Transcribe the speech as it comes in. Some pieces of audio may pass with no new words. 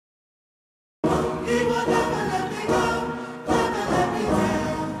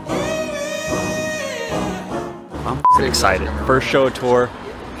excited. First show tour.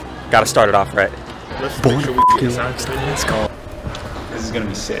 Gotta start it off right. Let's go. This is gonna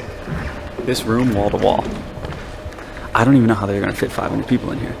be sick. This room, wall to wall. I don't even know how they're gonna fit 500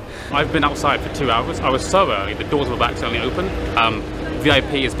 people in here. I've been outside for 2 hours. I was so early, the doors were back only open.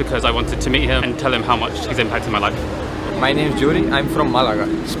 VIP is because I wanted to meet him and tell him how much he's impacted my life. My name is Yuri. I'm from Malaga,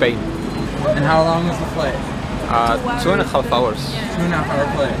 Spain. And how long was the flight? 2.5 hours. 2.5 hour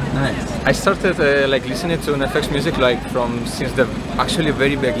flight. Nice. I started like listening to NEFFEX music like since the actually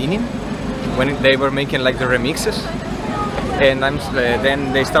very beginning, when they were making like the remixes, and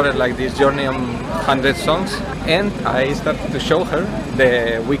then they started like this journey on 100 songs, and I started to show her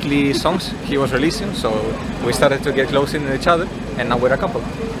the weekly songs he was releasing, so we started to get close in each other, and now we're a couple.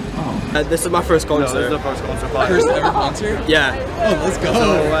 This is my first concert. No, this is the first concert. First ever concert? Yeah. Oh, let's go.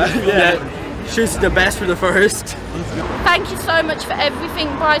 Yeah. She's the best for the first. Thank you so much for everything,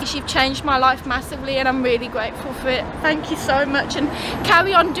 Bryce. You've changed my life massively and I'm really grateful for it. Thank you so much, and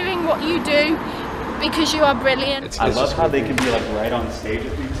carry on doing what you do because you are brilliant. I love how they can be like right on stage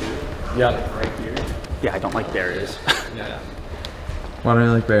with me too. Yeah. Like right here. Yeah, I don't like barriers. Yeah. Why don't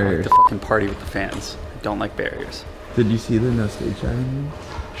you like I barriers? like to fucking party with the fans. I don't like barriers. Did you see the no stage chatting?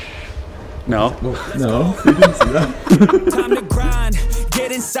 No. No, you didn't see that. Time to grind,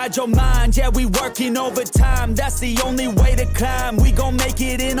 get inside your mind. Yeah, we working overtime. That's the only way to climb. We gon' make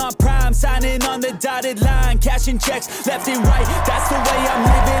it in our prime. Signing on the dotted line, cashing checks left and right. That's the way I'm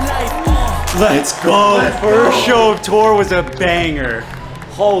living life. Let's go. First show of tour was a banger.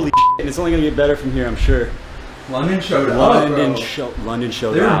 Holy shit. And it's only gonna get better from here, I'm sure. London showed up. London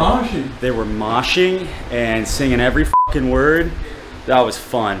showed They were out. moshing. They were moshing and singing every fucking word. That was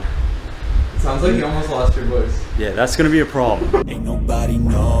fun. Sounds like you almost lost your voice. Yeah, that's gonna be a problem. Ain't nobody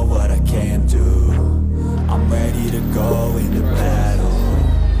know what I can do. I'm ready to go into battle.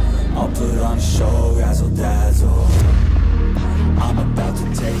 I'll put on a show, razzle dazzle. I'm about to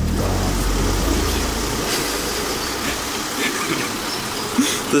take off.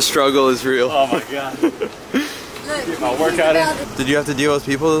 The struggle is real. Oh my god. Get my workout in. Did you have to deal with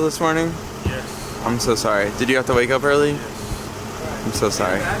people this morning? Yes. I'm so sorry. Did you have to wake up early? Yes. I'm so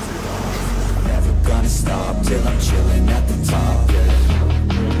sorry. Never gonna stop till I'm chilling at the top.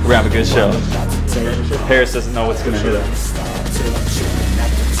 We're gonna have a good show. Paris doesn't know what's gonna hit us.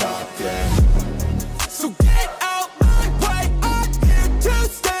 So get out my way, I'm here to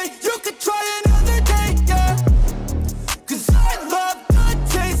stay. You could try another day, yeah. Cause I love the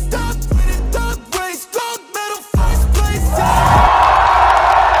taste of winning the race. Gold medal, first place,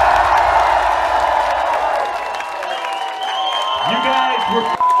 You guys were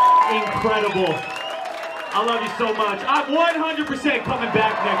incredible. I love you so much. I'm 100% coming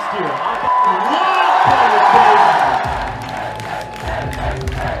back next year. I love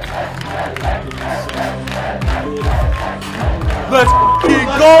Let's fucking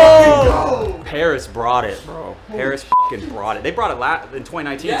go! Paris brought it, bro. Paris fucking brought it. They brought it in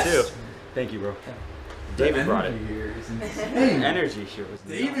 2019 too. Thank you, bro. David brought it. Energy sure was.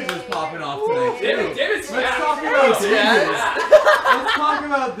 David was popping off tonight. David's Let's talk about David. Let's talk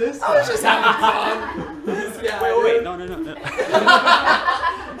about this. I was just having fun. Wait. No.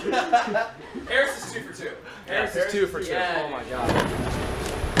 Paris is 2 for 2. Paris is 2 for 2. Yeah. Oh my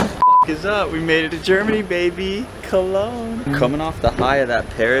god. Is up. We made it to Germany, baby. Cologne. Coming off the high of that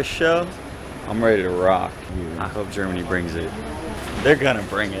Paris show, I'm ready to rock. I hope Germany brings it. They're gonna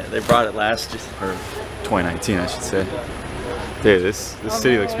bring it. They brought it last year, or 2019, I should say. Dude, this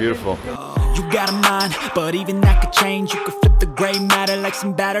city looks beautiful. You got a mind, but even that could change. You could flip the gray matter like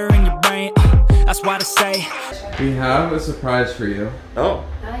some batter in your brain. That's why I say We have a surprise for you. Oh.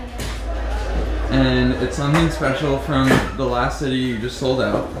 And it's something special from the last city you just sold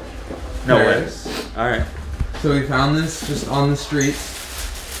out. No Paris. way. All right. So we found this just on the street.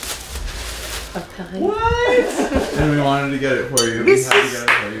 Okay. What? And we wanted to get it for you. We had to get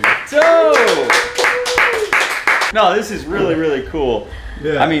it for you. Dope! No, this is really, really cool.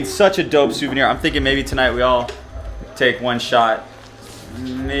 Yeah. I mean, such a dope souvenir. I'm thinking maybe tonight we all take one shot,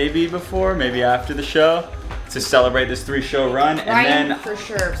 maybe before, maybe after the show, to celebrate this 3-show run, and then for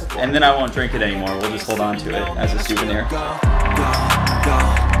sure. and then I won't drink it anymore. We'll just hold on to it as a souvenir.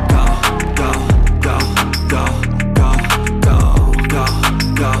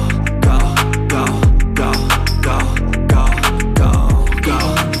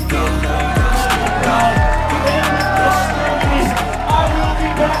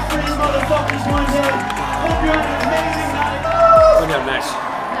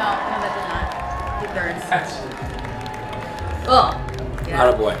 Oh.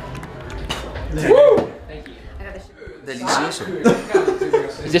 Atta boy. Woo! Delicioso.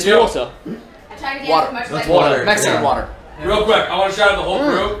 Is this water? I Water. Mexican water. Real quick, I want to shout out the whole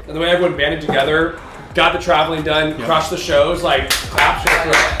crew and the way everyone banded together, got the traveling done, crushed the shows, like claps for the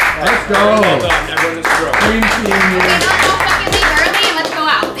crew. Let's go. Well done, everyone in this crew. Don't fucking leave early and let's go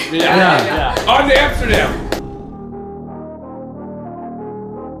out. Yeah. On to Amsterdam.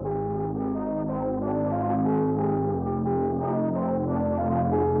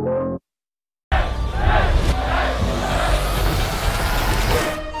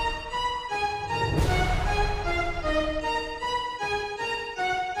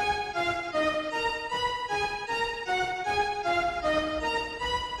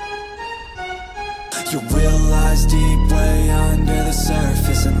 You realize deep way under the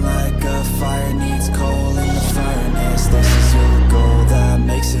surface, and like a fire needs coal in the furnace. This is your goal that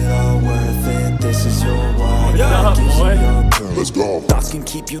makes it all worth it. This is your why that gives you your purpose. Let's go. Thoughts can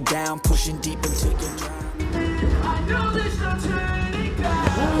keep you down, pushing deep into your drown. I know there's no turning back.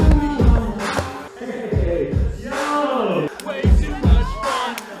 Hey, yo! Way too much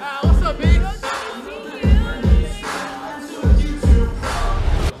fun. What's up, big?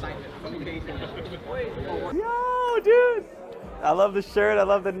 Yo, dude! I love the shirt, I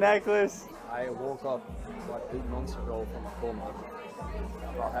love the necklace. I woke up about 8 months ago from a coma,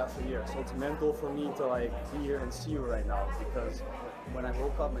 about half a year. So it's mental for me to like be here and see you right now, because when I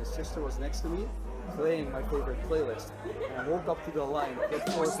woke up, my sister was next to me playing my favorite playlist. And I woke up to the line, of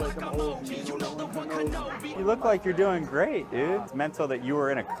course, like an old, You look like you're doing great, dude. It's mental that you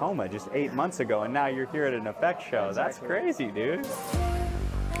were in a coma just 8 months ago and now you're here at an NEFFEX show. Exactly. That's crazy, dude.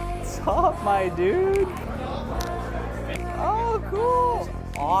 What's up, my dude? Oh, cool.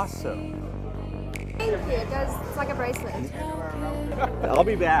 Awesome. Thank you. It's like a bracelet. I'll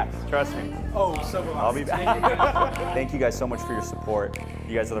be back, trust me. Oh, so I'll be back. Thank you guys so much for your support.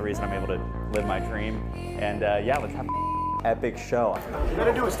 You guys are the reason I'm able to live my dream. And yeah, let's have an epic show. You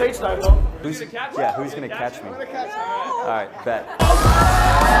gotta do a stage dive though. Who's gonna catch me? All right, bet.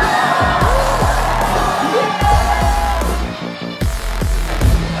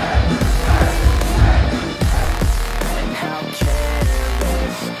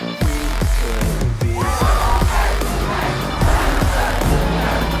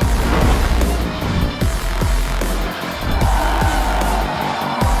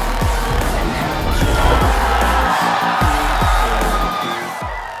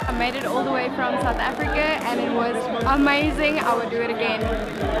 From South Africa, and it was amazing. I would do it again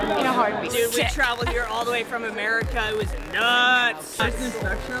in a heartbeat. Dude, we traveled here all the way from America. It was nuts. First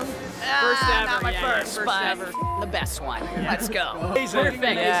NEFFEX show? First ever. Not my first, but ever. The best one. Let's go. Perfect.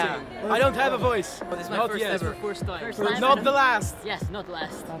 Yeah. I don't have a voice. This is my first ever. First time. Not the last. Yes, not the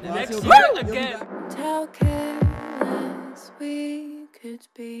last. The next year again. How careless we could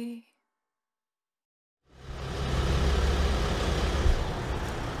be.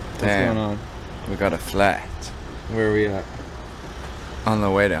 What's going on? We got a flat. Where are we at? On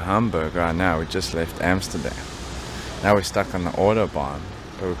the way to Hamburg right now. We just left Amsterdam. Now we're stuck on the Autobahn,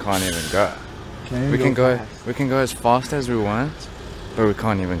 but we can't even go. We can go as fast as we want, but we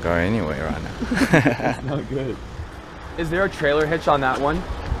can't even go anywhere right now. That's not good. Is there a trailer hitch on that one?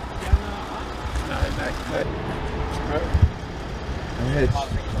 No hitch.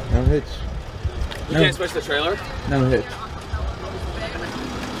 No hitch. You can't switch the trailer? No hitch.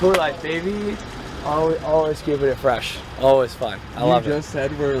 Tour life, baby. Always keeping it fresh. Always fun. I love it. You just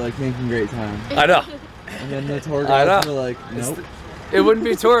said we're like making great time. I know. And then the tour guides were like, nope. It wouldn't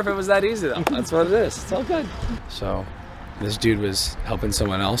be tour if it was that easy though. That's what it is. It's all good. So this dude was helping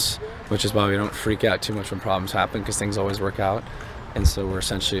someone else, which is why we don't freak out too much when problems happen, because things always work out. And so we're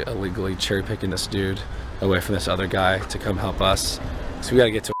essentially illegally cherry picking this dude away from this other guy to come help us. So we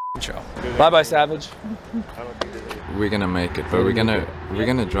gotta get to a show. Bye bye, Savage. We're gonna make it, but we're gonna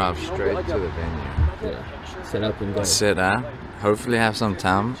drive straight to the venue. Yeah. Set up and go. Sit down. Hopefully have some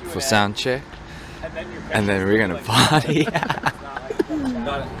time for sound check, and then we're gonna party.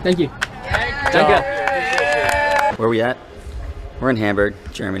 Thank you. Danke. Where are we at? We're in Hamburg,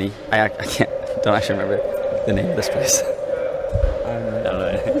 Germany. I don't actually remember the name of this place.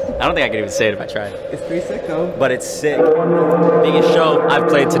 I don't think I could even say it if I tried. It's pretty sick though. But it's sick. Biggest show I've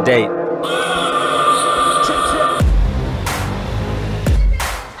played to date.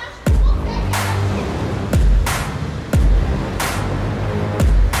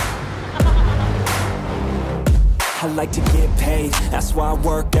 I like to get paid, that's why I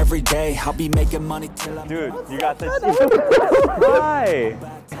work every day. I'll be making money till I'm... Dude, you got this. Hi.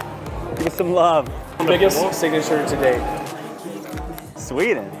 Give us some love. Biggest signature to date.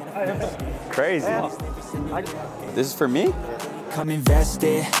 Sweden. Crazy. This is for me? Come invest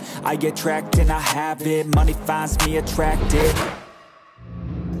it, I get tracked and I have it. Money finds me attractive.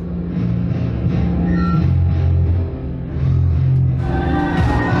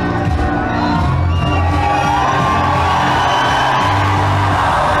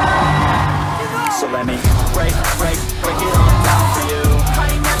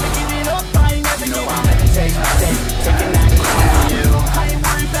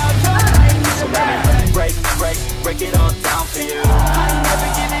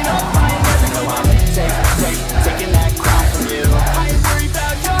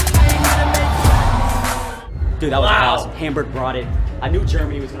 Dude, that was awesome. Hamburg brought it. I knew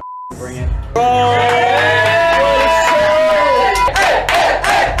Germany was gonna bring it.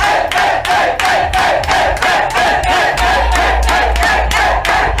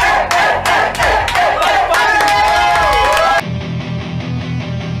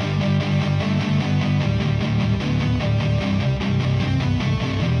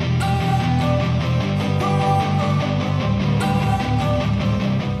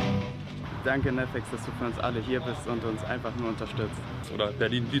 Danke NEFFEX, dass du für uns alle hier bist und uns einfach nur unterstützt. Oder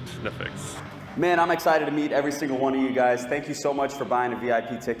Berlin liebt NEFFEX. Man, I'm excited to meet every single one of you guys. Thank you so much for buying a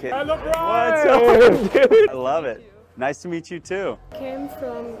VIP ticket. Hello, What's up, dude? I love it. Nice to meet you too. Came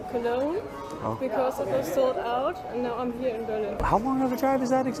from Cologne because it was sold out, and now I'm here in Berlin. How long of a drive is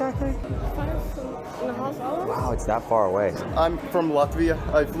that exactly? 5.5 hours. Wow, it's that far away. I'm from Latvia.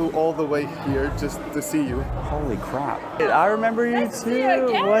 I flew all the way here just to see you. Holy crap. I remember you Nice to see you too.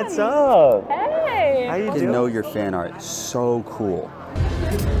 again. What's up? Hey! How you doing? I didn't know your fan art. So cool.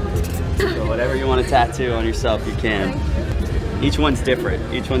 So whatever you want to tattoo on yourself, you can. Each one's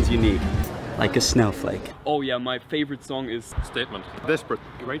different. Each one's unique. Like a snowflake. Oh yeah, my favorite song is Statement. Desperate.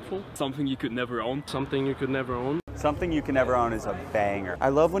 Grateful. Something you could never own. Something you could never own. Something You Can Never Own is a banger. I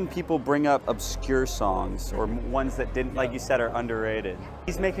love when people bring up obscure songs or ones that didn't, like you said, are underrated.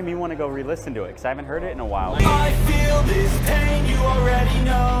 He's making me want to go re-listen to it because I haven't heard it in a while. I feel this pain, you already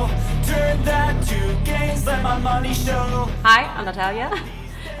know. Turn that to gains, let my money show. Hi, I'm Natalia,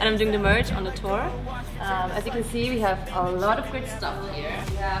 and I'm doing the merch on the tour. As you can see, we have a lot of great stuff here.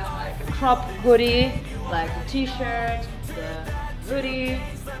 We have like a crop hoodie, like a t-shirt, the hoodie,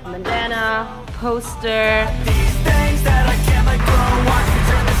 bandana, poster. These things that I can't let go, watch me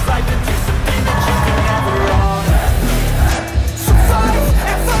turn this life into something that you can never own. So fight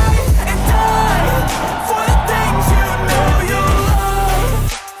and die for the things you know you love.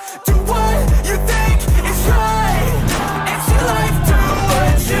 Do what you think is right. It's your life, do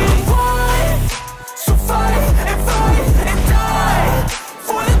what you want. So fight and die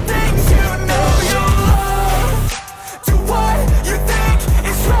for the things you know you love. Do what you think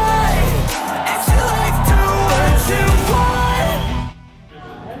is right. It's your life, do what you want.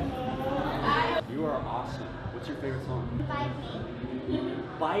 You are awesome. What's your favorite song?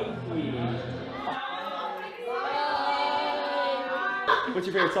 Bite Me. What's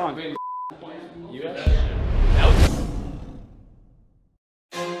your favorite song?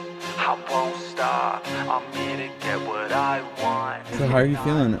 I won't stop. I'm here to get what I want. So how are you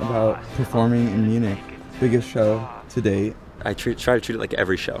feeling about performing in Munich? Biggest show to date. I try to treat it like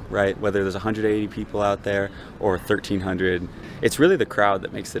every show, right? Whether there's 180 people out there or 1,300, it's really the crowd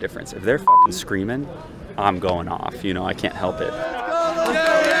that makes the difference. If they're fucking screaming, I'm going off, you know, I can't help it.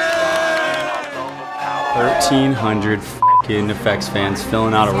 1,300 fucking NEFFEX fans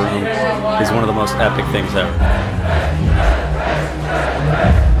filling out a room is one of the most epic things ever.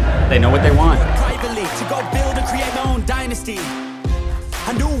 They know what they want. Privately to go build and create my own dynasty.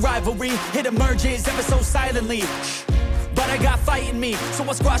 A new rivalry, it emerges ever so silently. But I got fight in me, so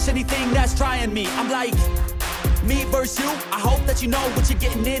I'll squash anything that's trying me. I'm like, me versus you, I hope that you know what you're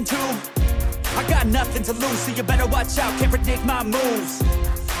getting into. I got nothing to lose, so you better watch out, can't predict my moves.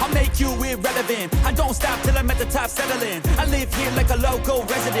 I'll make you irrelevant, I don't stop till I'm at the top settling. I live here like a local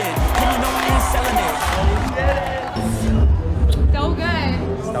resident, and you know I ain't selling it. So good.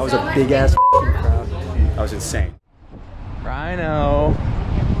 That was a big ass crowd. That was insane. Rhino,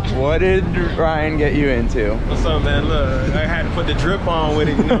 what did Ryan get you into? What's up, man? Look, I had to put the drip on with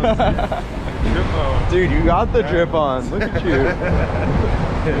it, you know. Drip on. Dude, you got the drip on. Look at you.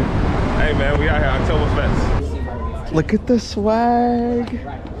 Hey, man, we out here Oktoberfest. Look at the swag.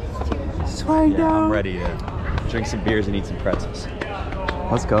 Swag down. I'm ready to drink some beers and eat some pretzels.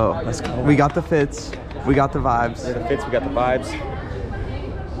 Let's go. Let's go. We got the fits. We got the vibes. We got the fits, we got the vibes.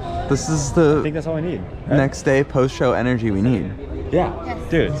 This is the I think that's all I need. Right? next day post-show energy we need. Yeah,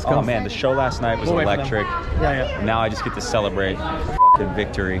 dude. Let's Oh go. man, the show last night was electric. Yeah. Now I just get to celebrate the fucking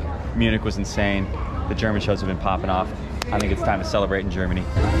victory. Munich was insane. The German shows have been popping off. I think it's time to celebrate in Germany.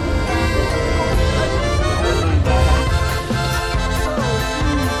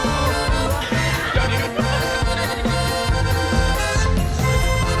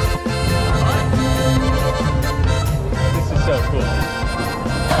 This is so cool.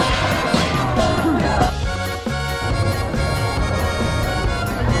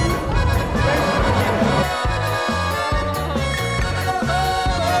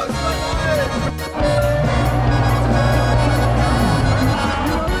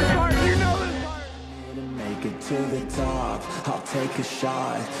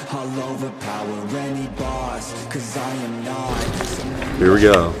 God, I'll overpower any boss, cause I am not. Here we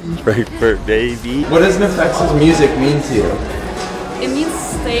go. Frankfurt, baby. What does NEFFEX's music mean to you? It means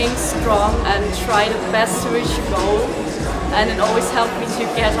staying strong and try the best to reach your goal. And it always helped me to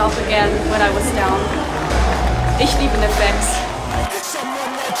get up again when I was down. Ich liebe NEFFEX.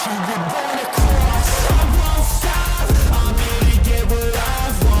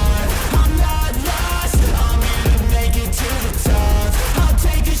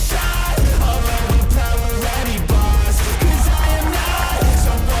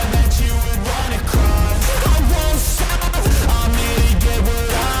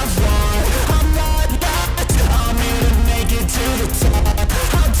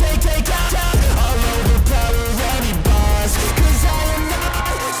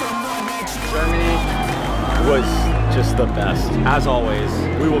 Was just the best. As always,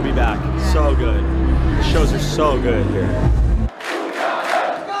 we will be back. So good. The shows are so good here.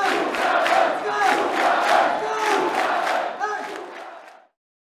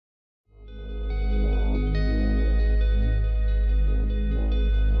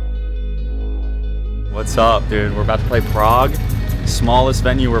 What's up, dude? We're about to play Prague. Smallest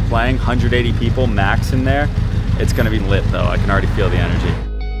venue we're playing, 180 people max in there. It's gonna be lit though. I can already feel the energy.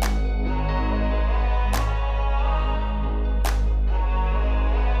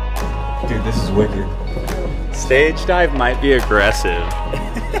 Dude, this is wicked. Stage dive might be aggressive.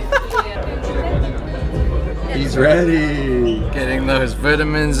 He's ready. Getting those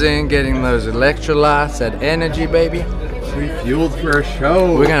vitamins in, getting those electrolytes, that energy, baby. Refueled for a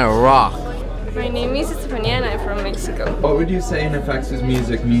show. We're gonna rock. My name is Estefania and I'm from Mexico. What would you say NEFFEX's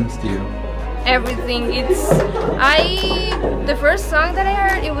music means to you? Everything. The first song that I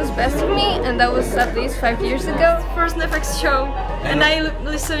heard, it was Best of Me, and that was at least 5 years ago. First NEFFEX show, and I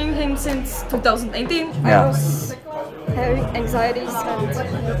listened to him since 2019. Yeah. I was having anxieties and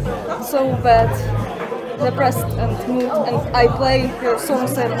so bad, depressed and mood, and I play your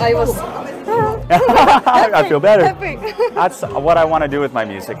songs and I was I feel better. Happy. That's what I want to do with my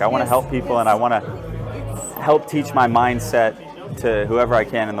music. I want to help people and I want to help teach my mindset to whoever I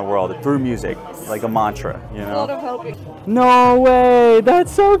can in the world through music, like a mantra, you know? A lot of helping. No way!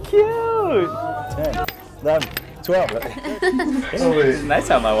 That's so cute! 10, 11, 12. It's nice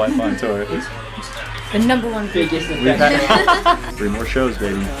to have my wife on tour. The #1 biggest We've had 3 more shows,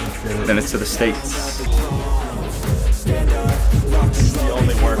 baby. Then it's to the States. This is the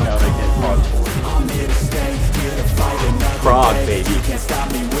only workout I get Prague for. Prague, baby.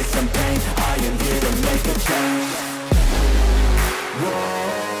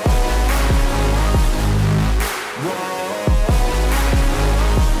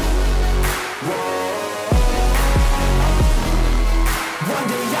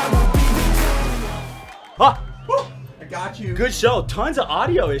 Ah! I got you. Good show. Tons of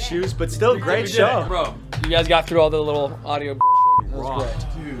audio issues, but still great show. Bro, you guys got through all the little audio bullshit. That was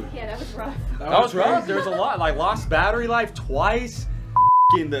great. Dude. Yeah, that was rough. That was rough. There was a lot. Like, lost battery life twice.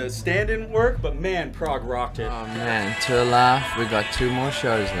 The stand didn't work, but man, Prague rocked it. Oh man, to laugh. We got 2 more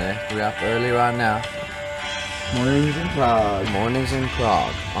shows left. We're up early right now. Mornings in Prague. Mornings in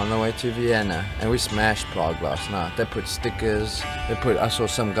Prague, on the way to Vienna. And we smashed Prague last night. They put stickers, I saw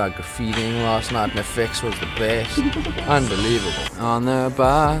some guy graffitiing last night. NEFFEX was the best. Unbelievable. On the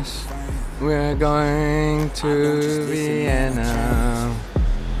bus, we're going to Vienna.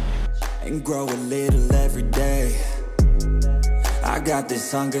 And grow a little every day. I got this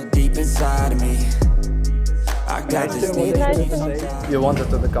hunger deep inside of me. I got this need. You wanted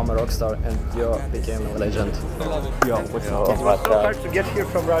to become a rock star and you became a legend. Yo, what's up? What's so hard to get here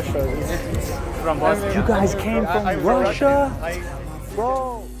from Russia. From Bosnia. You guys came from Russia?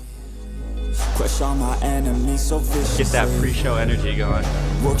 Bro. Crush all my enemies so vicious. Get that pre-show energy going.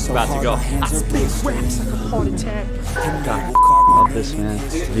 About to go. I spit raps like a heart attack. God, I love this, man.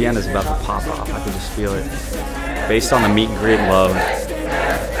 Vienna's about to pop off. I can just feel it. Based on the meet and greet love.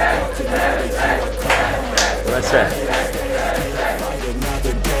 What'd I say?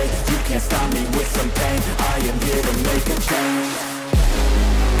 You can't stop me with some pain. I am here to make a change.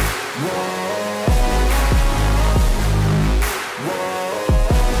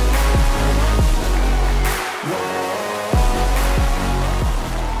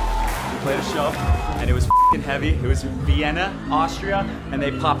 We played a show and it was f***ing heavy. It was Vienna, Austria, and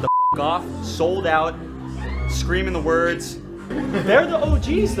they popped the f*** off, sold out, screaming the words. They're the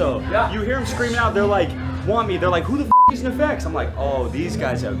OGs though. Yeah. You hear them screaming out, they're like, want me. They're like, who the f is NEFFEX? I'm like, oh, these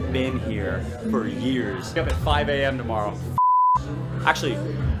guys have been here for years. Wake up at 5 a.m. tomorrow. Actually,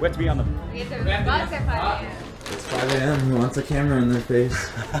 we have to be on the... It's 5 a.m. Who wants a camera in their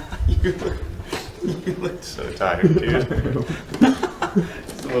face? You look so tired, dude.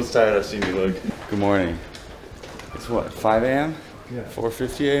 the most tired I've seen you look. Good morning. It's what, 5 a.m.? Yeah.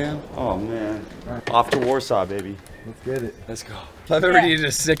 4:50 a.m.? Oh man. Off to Warsaw, baby. Let's get it. Let's go. If I've ever needed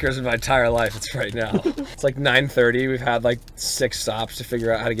a Snickers in my entire life, it's right now. It's like 9:30. We've had like 6 stops to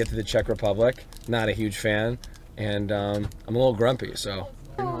figure out how to get to the Czech Republic. Not a huge fan, and I'm a little grumpy, so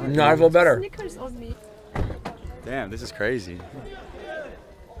now I feel better. Snickers on me. Damn, this is crazy.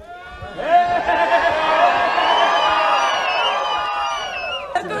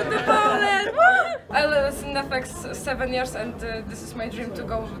 I live in NEFFEX 7 years, and this is my dream to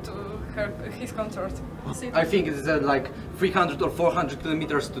go to his concert. I think it's like 300 or 400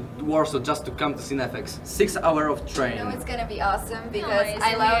 kilometers to Warsaw just to come to see NEFFEX. 6 hours of train. I know it's gonna be awesome because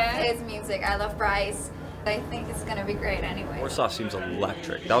I love his music. I love Bryce. I think it's gonna be great anyway. Warsaw seems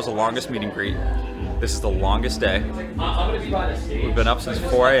electric. That was the longest meet and greet. This is the longest day. We've been up since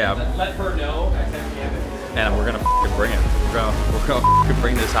 4 a.m. and we're gonna f***ing bring it. We're gonna f***ing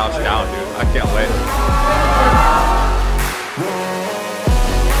bring this house down, dude. I can't wait.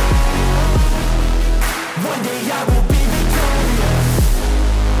 One day I will be victorious.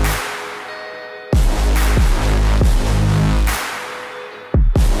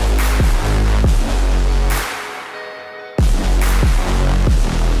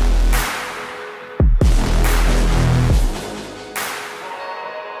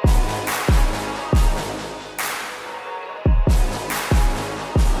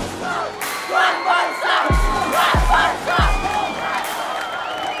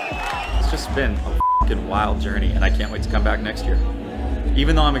 It's just been a f***ing wild journey, and I can't wait to come back next year.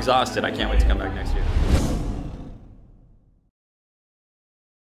 Even though I'm exhausted, I can't wait to come back next year.